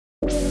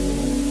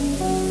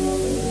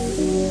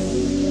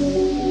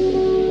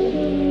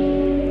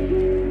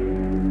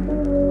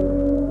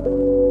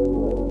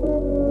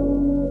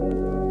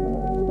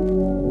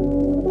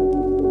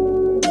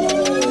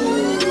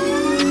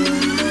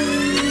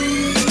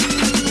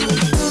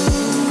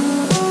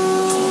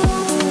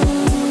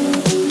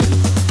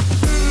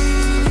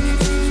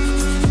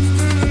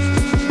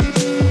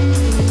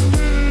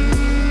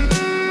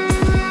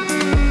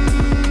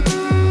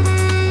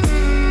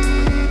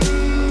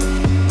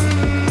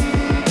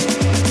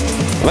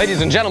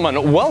Ladies and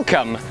gentlemen,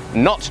 welcome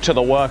not to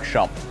the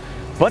workshop,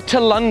 but to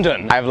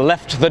London. I've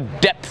left the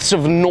depths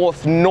of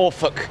North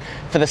Norfolk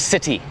for the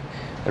city.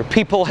 There are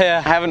people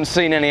here, I haven't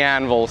seen any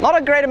anvils. Not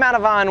a great amount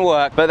of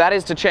ironwork, but that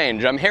is to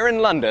change. I'm here in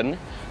London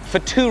for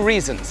two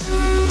reasons.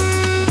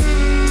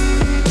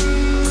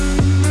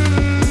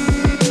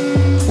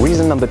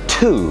 Reason number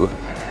two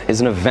is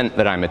an event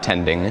that I'm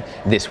attending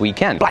this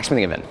weekend.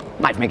 Blacksmithing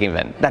event, knife making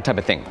event, that type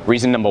of thing.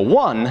 Reason number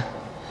one,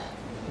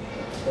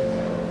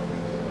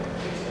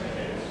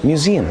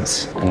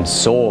 museums and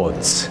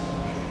swords.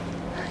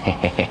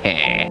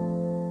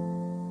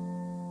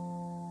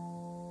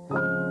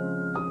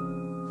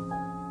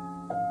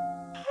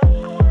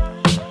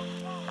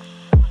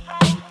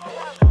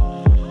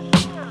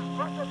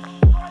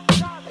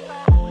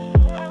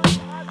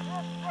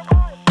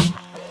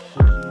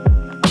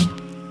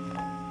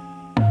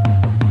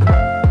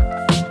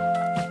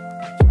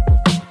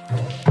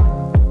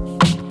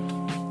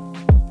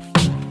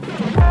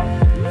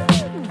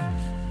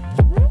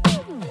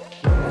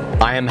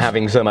 I am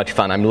having so much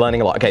fun. I'm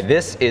learning a lot. Okay,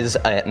 this is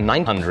a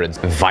 900s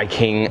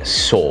Viking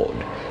sword.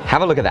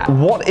 Have a look at that.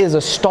 What is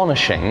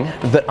astonishing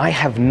that I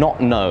have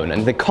not known,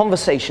 and the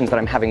conversations that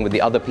I'm having with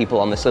the other people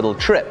on this little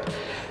trip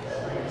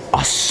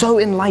are so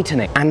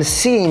enlightening. And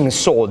seeing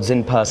swords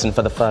in person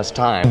for the first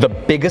time, the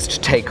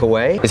biggest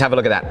takeaway is have a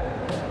look at that.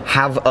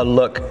 Have a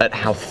look at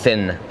how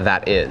thin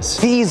that is.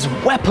 These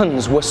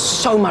weapons were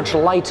so much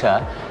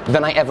lighter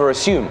than I ever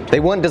assumed. They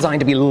weren't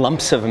designed to be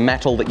lumps of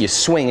metal that you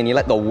swing and you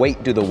let the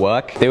weight do the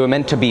work. They were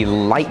meant to be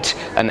light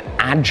and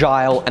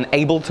agile and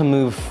able to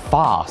move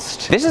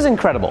fast. This is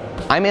incredible.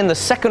 I'm in the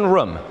second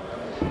room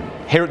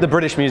here at the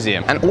British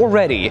Museum, and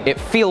already it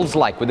feels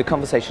like, with the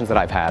conversations that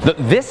I've had, that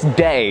this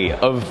day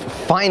of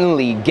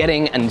finally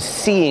getting and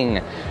seeing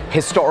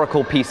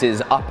historical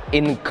pieces up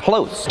in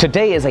close.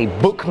 Today is a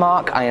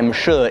bookmark. I am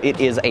sure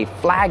it is a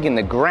flag in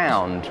the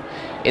ground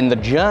in the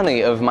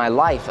journey of my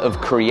life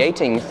of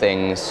creating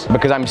things,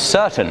 because I'm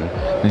certain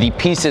the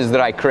pieces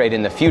that I create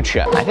in the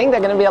future, I think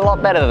they're gonna be a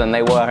lot better than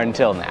they were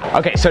until now.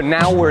 Okay, so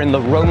now we're in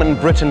the Roman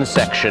Britain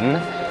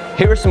section.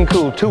 Here are some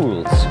cool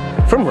tools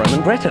from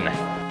Roman Britain.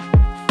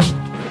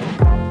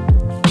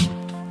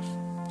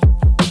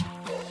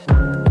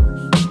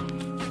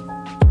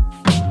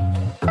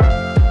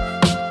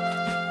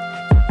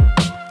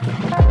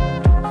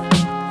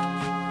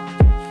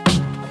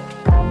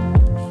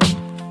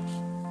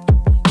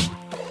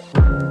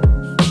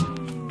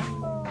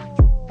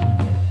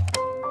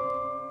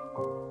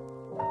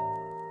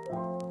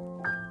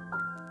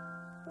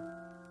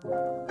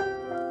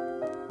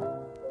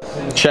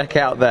 Check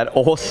out that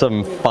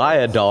awesome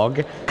fire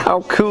dog.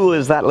 How cool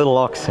is that little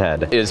ox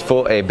head? Is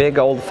for a big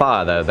old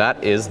fire though,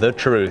 that is the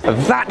truth.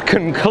 That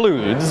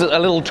concludes a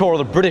little tour of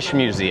the British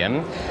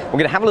Museum. We're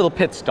gonna have a little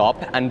pit stop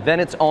and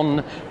then it's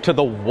on to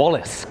the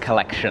Wallace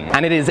collection.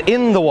 And it is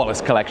in the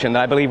Wallace collection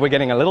that I believe we're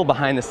getting a little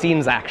behind the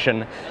scenes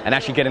action and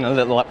actually getting a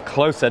little up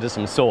closer to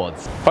some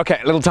swords. Okay,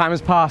 a little time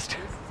has passed.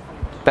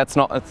 That's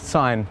not a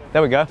sign.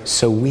 There we go.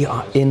 So we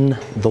are in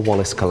the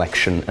Wallace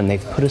collection and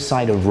they've put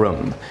aside a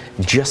room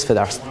just for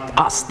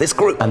us, this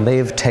group. And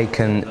they've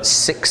taken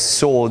 6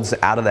 swords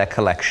out of their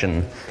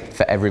collection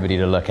for everybody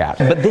to look at.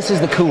 But this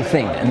is the cool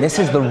thing, and this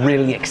is the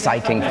really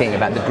exciting thing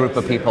about the group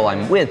of people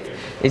I'm with,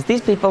 is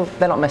these people,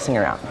 they're not messing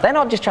around. They're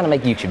not just trying to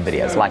make YouTube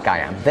videos like I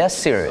am. They're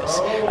serious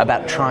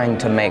about trying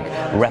to make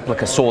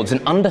replica swords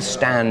and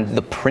understand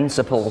the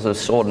principles of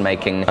sword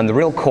making and the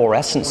real core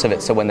essence of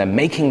it, so when they're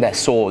making their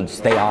swords,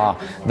 they are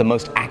the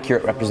most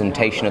accurate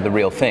representation of the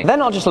real thing. They're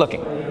not just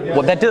looking.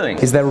 What they're doing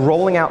is they're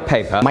rolling out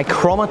paper,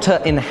 micrometer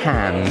in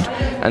hand,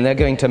 and they're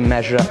going to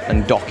measure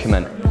and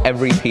document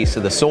every piece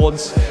of the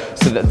swords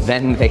so that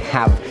then they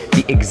have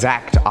the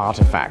exact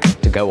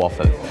artifact to go off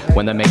of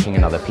when they're making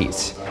another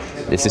piece.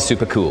 This is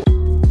super cool.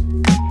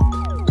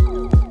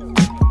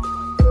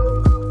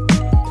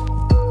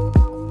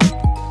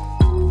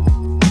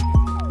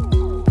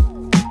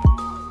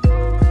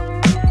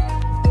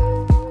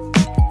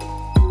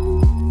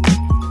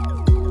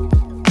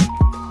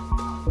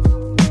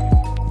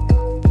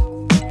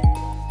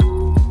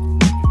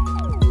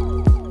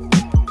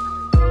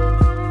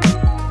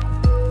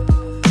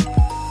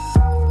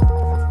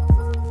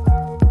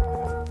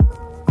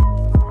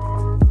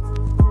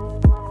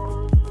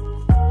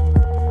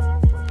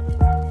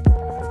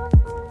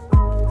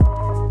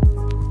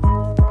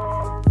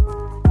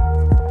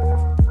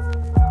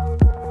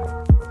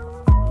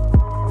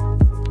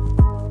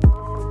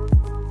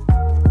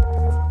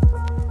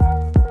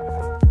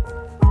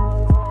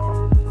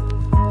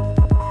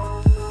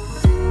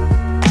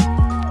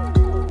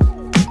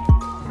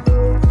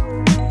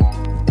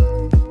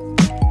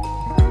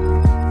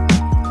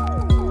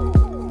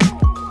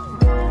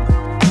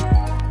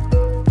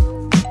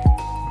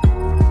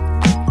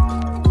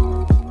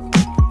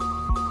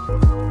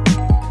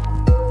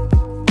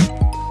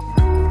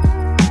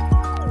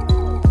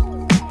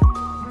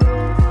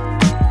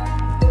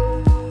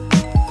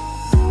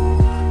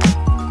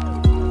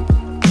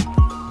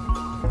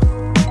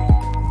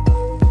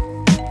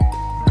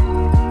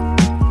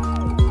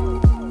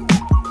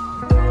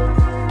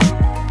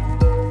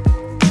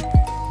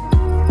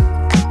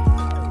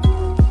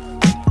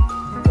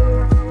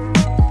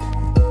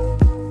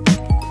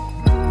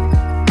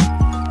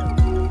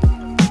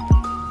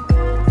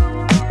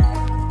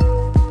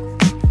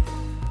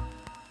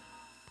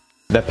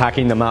 They're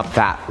packing them up.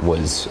 That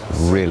was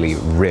really,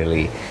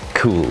 really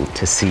cool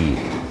to see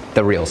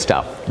the real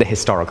stuff, the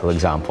historical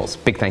examples.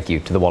 Big thank you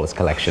to the Wallace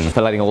Collection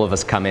for letting all of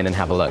us come in and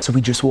have a look. So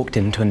we just walked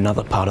into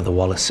another part of the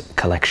Wallace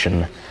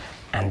Collection,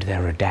 and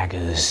there are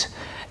daggers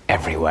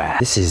everywhere.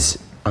 This is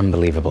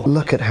unbelievable.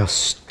 Look at how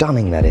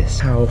stunning that is.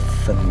 How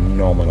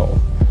phenomenal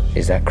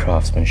is that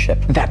craftsmanship?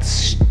 That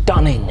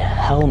stunning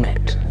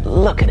helmet.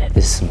 Look at it.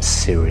 This is some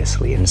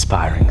seriously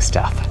inspiring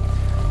stuff.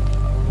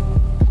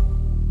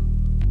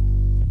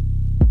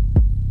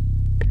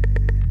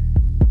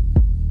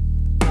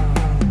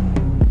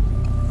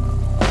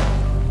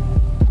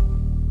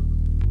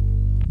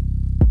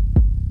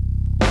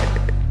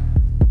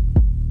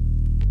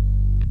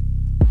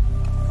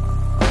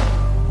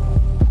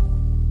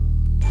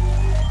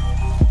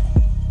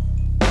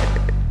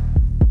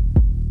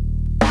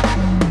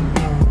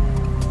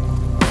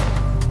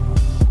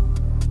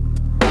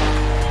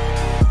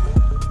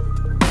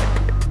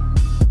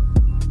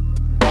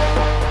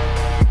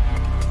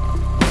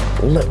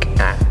 Look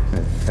at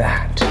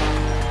that.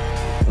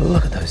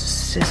 Look at those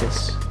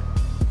scissors.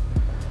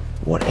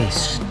 What a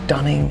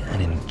stunning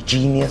and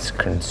ingenious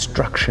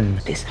construction.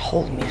 This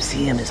whole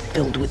museum is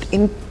filled with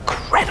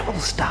incredible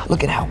stuff.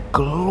 Look at how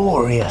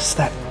glorious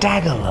that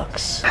dagger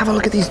looks. Have a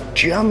look at these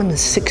German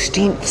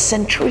 16th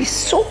century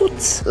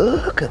swords.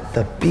 Look at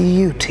the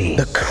beauty.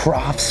 The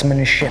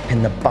craftsmanship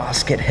in the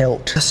basket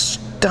hilt. The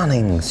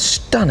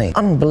stunning,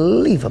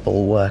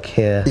 unbelievable work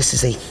here. This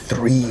is a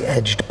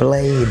three-edged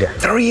blade.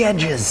 3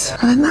 edges.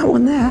 And then that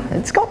one there,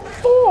 it's got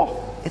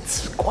 4.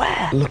 It's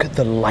square. Look at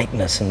the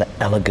lightness and the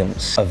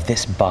elegance of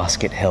this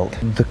basket hilt.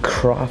 The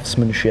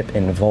craftsmanship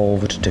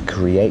involved to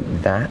create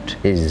that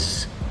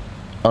is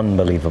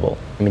unbelievable.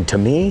 I mean, to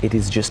me, it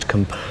is just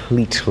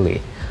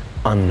completely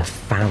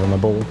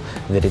unfathomable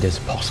that it is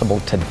possible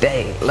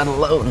today, let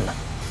alone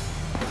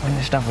when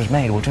this stuff was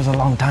made, which was a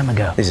long time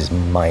ago. This is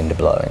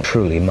mind-blowing,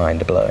 truly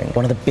mind-blowing.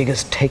 One of the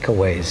biggest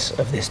takeaways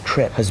of this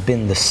trip has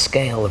been the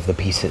scale of the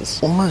pieces.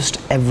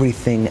 Almost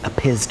everything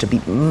appears to be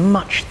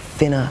much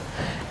thinner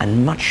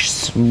and much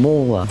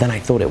smaller than I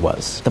thought it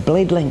was. The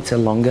blade lengths are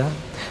longer,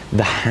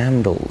 the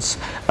handles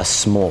are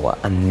smaller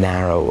and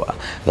narrower.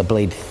 The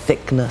blade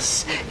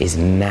thickness is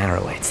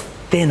narrower, it's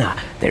thinner,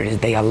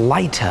 they are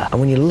lighter.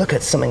 And when you look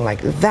at something like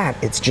that,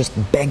 it's just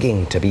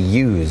begging to be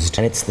used.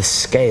 And it's the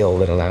scale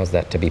that allows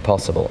that to be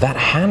possible. That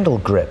handle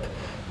grip,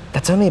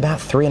 that's only about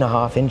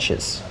 3.5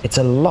 inches. It's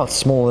a lot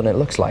smaller than it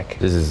looks like.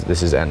 This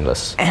is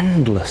endless.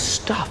 Endless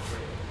stuff.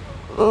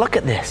 Look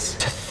at this.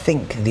 To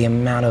think the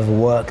amount of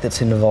work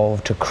that's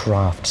involved to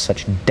craft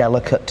such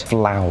delicate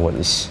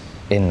flowers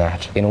in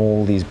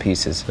all these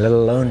pieces, let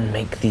alone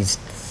make these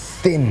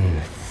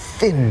thin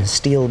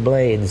steel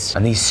blades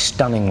and these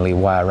stunningly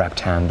wire-wrapped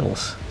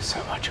handles.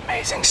 So much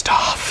amazing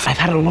stuff. I've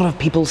had a lot of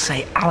people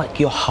say, Alec,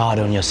 you're hard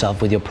on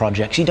yourself with your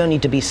projects. You don't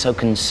need to be so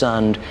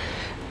concerned.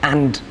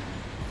 And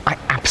I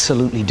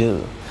absolutely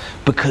do.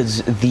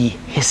 Because the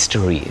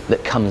history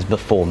that comes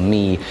before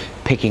me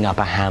picking up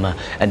a hammer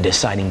and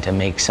deciding to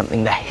make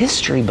something, the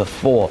history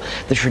before,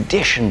 the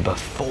tradition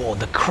before,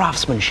 the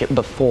craftsmanship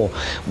before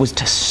was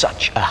to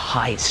such a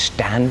high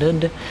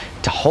standard.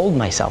 To hold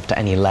myself to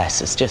any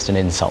less is just an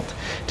insult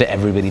to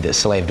everybody that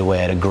slaved away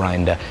at a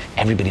grinder,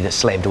 everybody that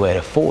slaved away at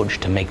a forge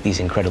to make these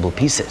incredible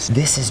pieces.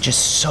 This is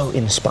just so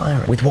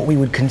inspiring. With what we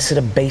would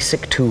consider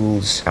basic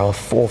tools, our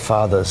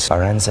forefathers,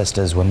 our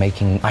ancestors were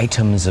making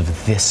items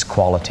of this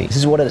quality. This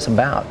is what it's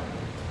about.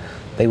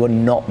 They were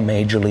not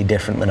majorly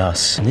different than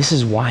us. And this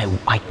is why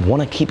I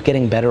want to keep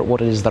getting better at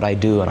what it is that I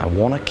do, and I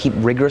want to keep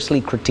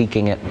rigorously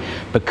critiquing it,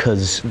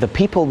 because the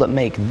people that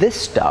make this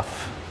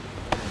stuff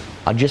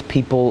are just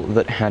people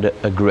that had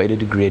a greater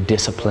degree of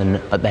discipline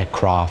at their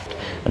craft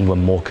and were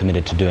more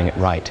committed to doing it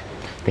right.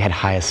 They had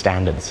higher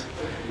standards.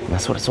 And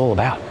that's what it's all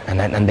about.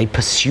 And they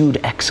pursued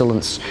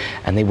excellence,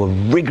 and they were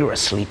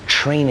rigorously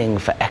training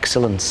for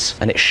excellence.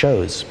 And it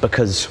shows,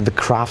 because the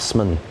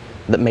craftsmen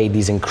that made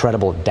these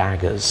incredible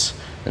daggers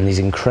and these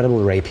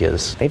incredible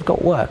rapiers, they've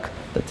got work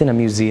that's in a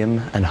museum,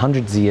 and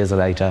hundreds of years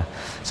later,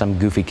 some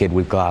goofy kid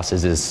with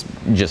glasses is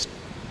just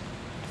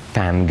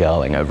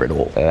fangirling over it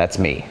all. So that's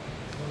me.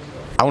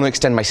 I want to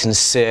extend my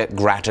sincere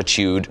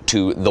gratitude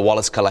to the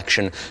Wallace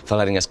Collection for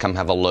letting us come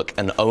have a look,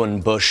 and Owen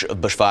Bush of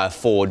Bushfire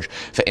Forge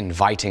for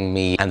inviting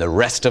me and the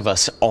rest of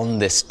us on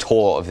this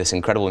tour of this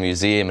incredible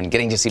museum and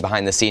getting to see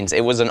behind the scenes.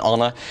 It was an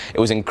honor, it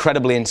was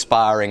incredibly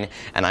inspiring,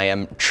 and I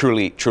am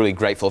truly, truly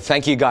grateful.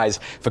 Thank you guys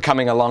for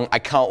coming along. I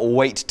can't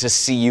wait to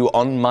see you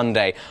on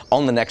Monday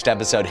on the next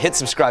episode. Hit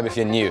subscribe if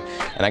you're new,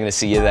 and I'm going to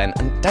see you then.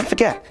 And don't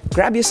forget,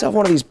 grab yourself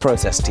one of these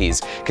process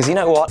tees, because you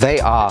know what? They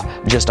are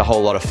just a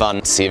whole lot of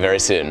fun. See you very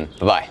soon.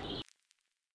 Bye-bye.